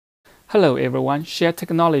Hello everyone, share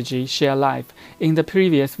technology, share life. In the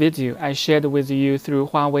previous video, I shared with you through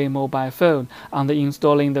Huawei mobile phone on the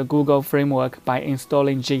installing the Google framework by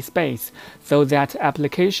installing GSpace, so that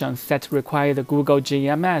applications that require the Google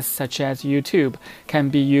GMS such as YouTube can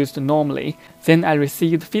be used normally. Then I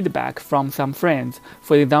received feedback from some friends.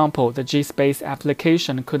 For example, the GSpace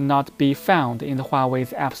application could not be found in the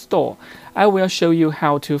Huawei's App Store. I will show you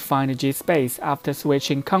how to find GSpace after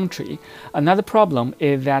switching country. Another problem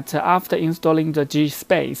is that after installing the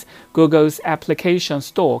GSpace, Google's application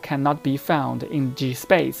store cannot be found in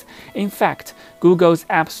GSpace. In fact, Google's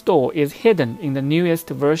App Store is hidden in the newest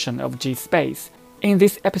version of GSpace. In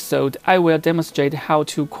this episode, I will demonstrate how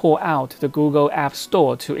to call out the Google App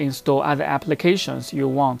Store to install other applications you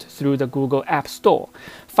want through the Google App Store.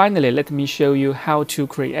 Finally, let me show you how to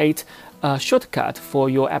create a shortcut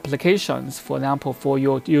for your applications, for example, for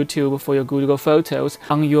your YouTube, for your Google Photos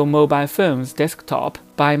on your mobile phone's desktop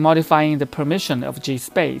by modifying the permission of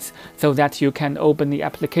GSpace so that you can open the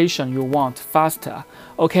application you want faster.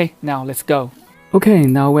 Okay, now let's go. Okay,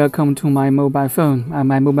 now welcome to my mobile phone.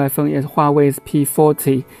 My mobile phone is Huawei's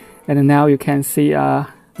P40, and now you can see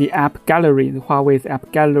the app gallery, the Huawei's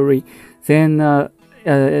app gallery. Then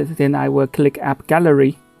I will click app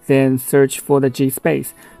gallery, then search for the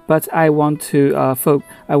GSpace. But I want to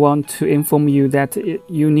inform you that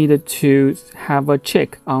you need to have a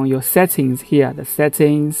check on your settings here, the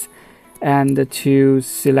settings, and to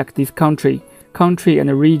select this country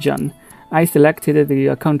and region. I selected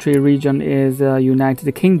the country region is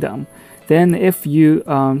United Kingdom. Then if you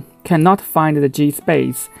cannot find the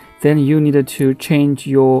GSpace, then you need to change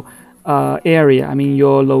your area,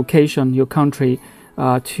 your location, your country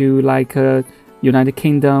to like United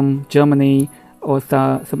Kingdom, Germany, or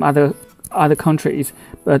some other countries.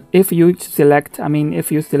 But if you select,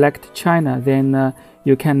 China, then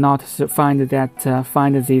you cannot find this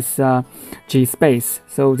GSpace.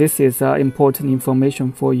 So this is important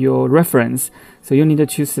information for your reference. So you need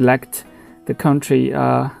to select the country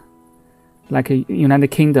like United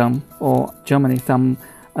Kingdom or Germany, some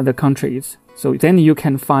other countries. So then you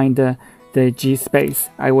can find the GSpace.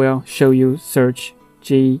 I will show you search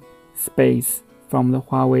GSpace from the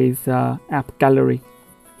Huawei's app gallery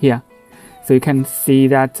here. So you can see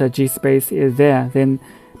that GSpace is there. Then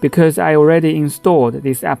because I already installed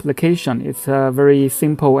this application, it's a very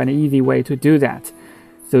simple and easy way to do that.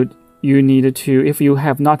 So you need to, if you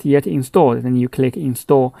have not yet installed, then you click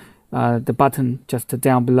install the button just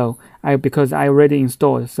down below. Because I already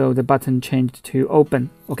installed, so the button changed to open.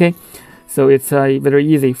 Okay, so it's very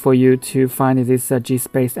easy for you to find this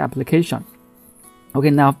GSpace application. Okay,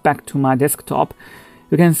 now back to my desktop.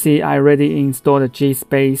 You can see I already installed the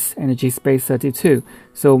GSpace and the GSpace 32.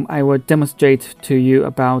 So I will demonstrate to you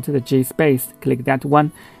about the GSpace. Click that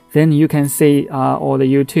one. Then you can see all the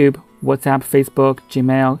YouTube, WhatsApp, Facebook,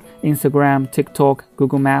 Gmail, Instagram, TikTok,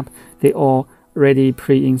 Google Map. They all already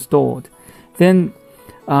pre-installed. Then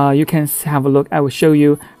you can have a look. I will show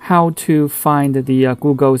you how to find the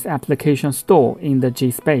Google's application store in the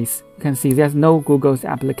GSpace. You can see there's no Google's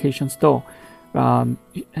application store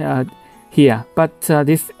here, but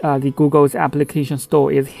the Google's application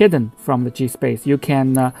store is hidden from the GSpace. You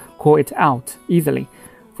can call it out easily.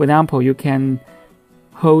 For example, you can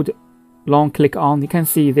hold long click on. You can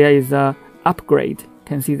see there is a upgrade. You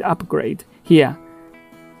can see the upgrade here.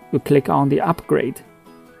 You click on the upgrade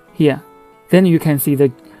here. Then you can see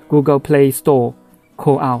the Google Play Store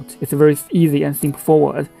call out. It's very easy and simple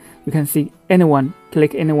forward. You can see anyone,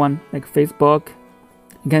 click anyone like Facebook.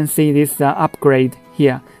 You can see this upgrade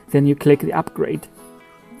here. Then you click the upgrade.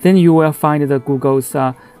 Then you will find the Google's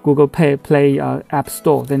Google Play App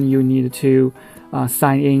Store. Then you need to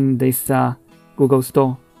sign in this Google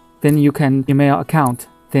Store. Then you can email account.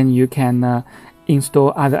 Then you can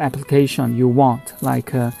install other application you want,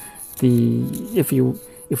 like if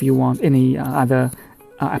you want any other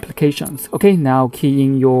applications. Okay, now key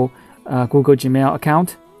in your Google Gmail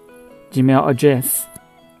account, Gmail address.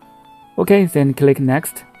 Okay, then click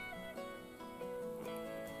next.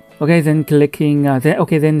 Okay, then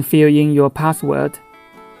then fill in your password.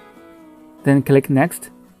 Then click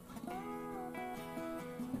next.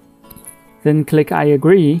 Then click I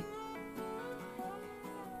agree.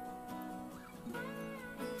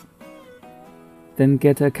 Then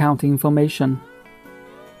get account information.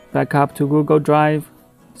 Back up to Google Drive.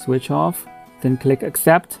 Switch off. Then click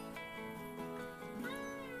accept.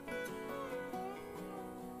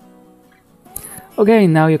 Okay,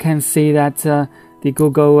 now you can see that the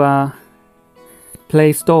Google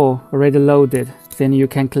Play Store already loaded. Then you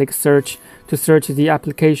can click search to search the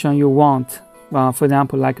application you want. For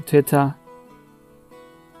example, like Twitter.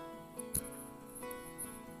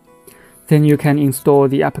 then you can install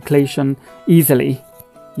the application easily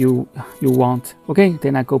you want. Okay,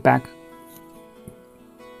 then I go back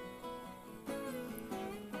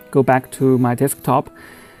to my desktop.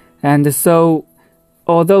 And so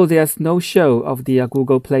although there's no show of the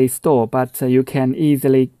Google Play Store, but you can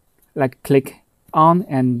easily click on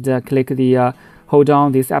and click the hold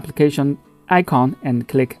on this application icon and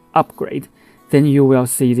click upgrade. Then you will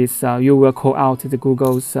see this, you will call out the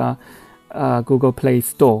Google's Google Play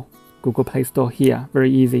Store here, very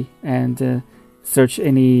easy, and search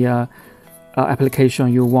any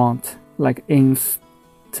application you want, like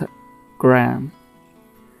Instagram,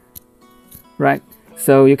 right?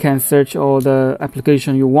 So you can search all the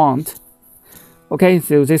application you want. Okay,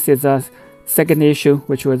 so this is a second issue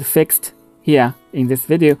which was fixed here in this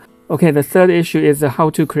video. Okay, the third issue is how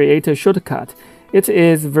to create a shortcut. It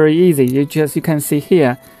is very easy. You can see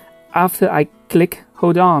here, after I click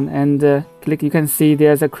hold on and click, you can see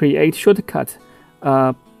there's a create shortcut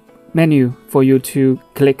menu for you to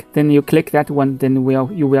click. Then you click that one, then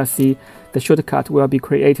you will see the shortcut will be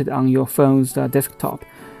created on your phone's desktop.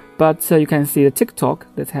 But you can see the TikTok.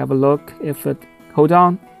 Let's have a look. If hold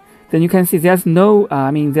on, then you can see there's no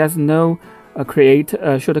create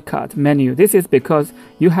a shortcut menu. This is because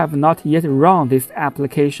you have not yet run this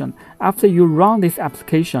application. After you run this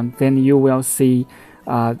application, then you will see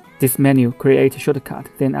this menu, create a shortcut.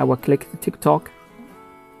 Then I will click the TikTok,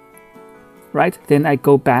 right? Then I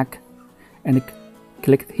go back and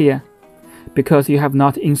click here because you have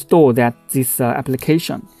not installed this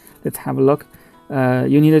application. Let's have a look.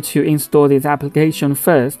 You need to install this application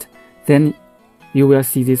first, then you will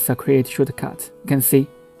see this create shortcut. You can see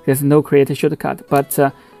there's no create shortcut, but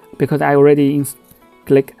because I already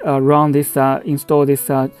install this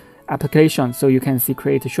application, so you can see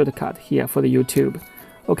create a shortcut here for the YouTube.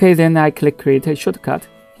 Okay, then I click create a shortcut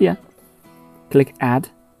here, click add.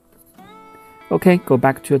 Okay, go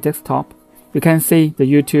back to your desktop. You can see the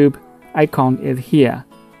YouTube icon is here.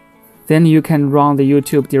 Then you can run the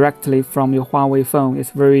YouTube directly from your Huawei phone. It's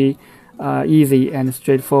very easy and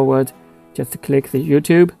straightforward. Just click the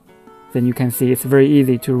YouTube. Then you can see it's very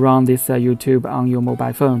easy to run this YouTube on your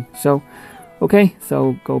mobile phone. So, okay,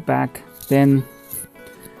 so go back. Then,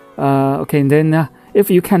 if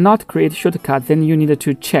you cannot create shortcut, then you need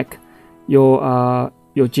to check your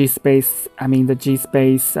GSpace. The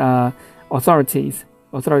GSpace authorities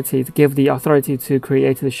give the authority to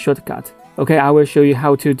create the shortcut. Okay, I will show you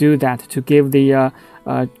how to do that, to give the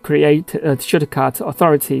create shortcut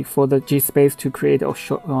authority for the GSpace to create a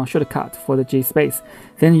shortcut for the GSpace.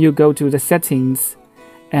 Then you go to the settings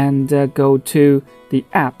and go to the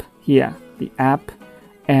app here,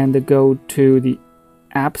 and go to the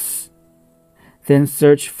apps. Then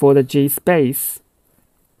search for the GSpace.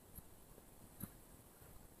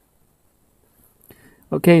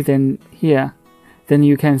 Okay, then here, then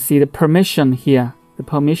you can see the permission here, the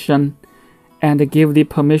permission, and give the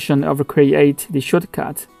permission of create the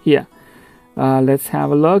shortcut here. Let's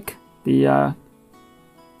have a look. The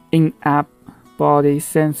in-app body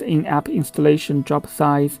sense in-app installation drop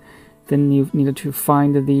size. Then you need to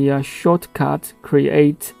find the shortcut,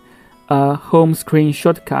 create a home screen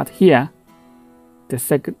shortcut here, the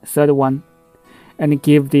third one, and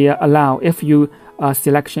give the allow. If your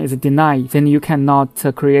selection is denied, then you cannot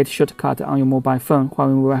create shortcut on your mobile phone,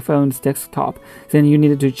 Huawei mobile phone's desktop. Then you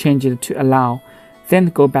need to change it to allow. Then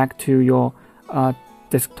go back to your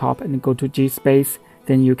desktop and go to GSpace.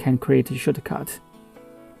 Then you can create a shortcut.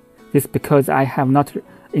 This because I have not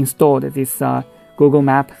installed this Google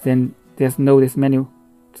Map. Then there's no this menu,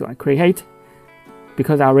 so I create.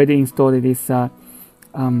 Because I already installed this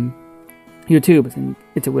YouTube, then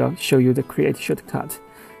it will show you the create shortcut.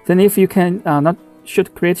 Then if you can not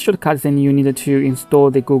create shortcuts, then you need to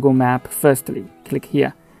install the Google Map firstly. Click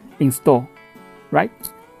here, install, right?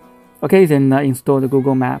 Okay, then install the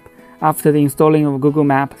Google Map. After the installing of Google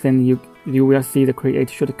Map, then you will see the create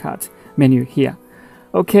shortcut menu here.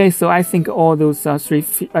 Okay, so I think all those three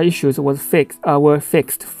issues were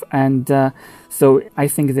fixed, and so I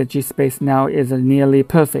think the GSpace now is nearly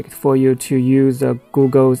perfect for you to use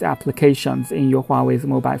Google's applications in your Huawei's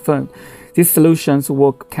mobile phone. These solutions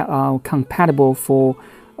were compatible for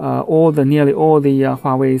nearly all the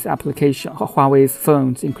Huawei's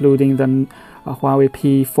phones, including the Huawei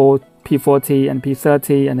P40 and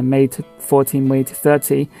P30 and the Mate40,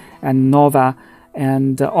 Mate30 and Nova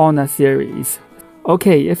and Honor series.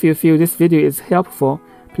 Okay, if you feel this video is helpful,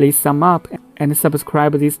 please thumb up and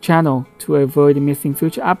subscribe this channel to avoid missing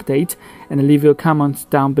future updates, and leave your comments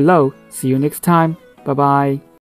down below. See you next time. Bye bye.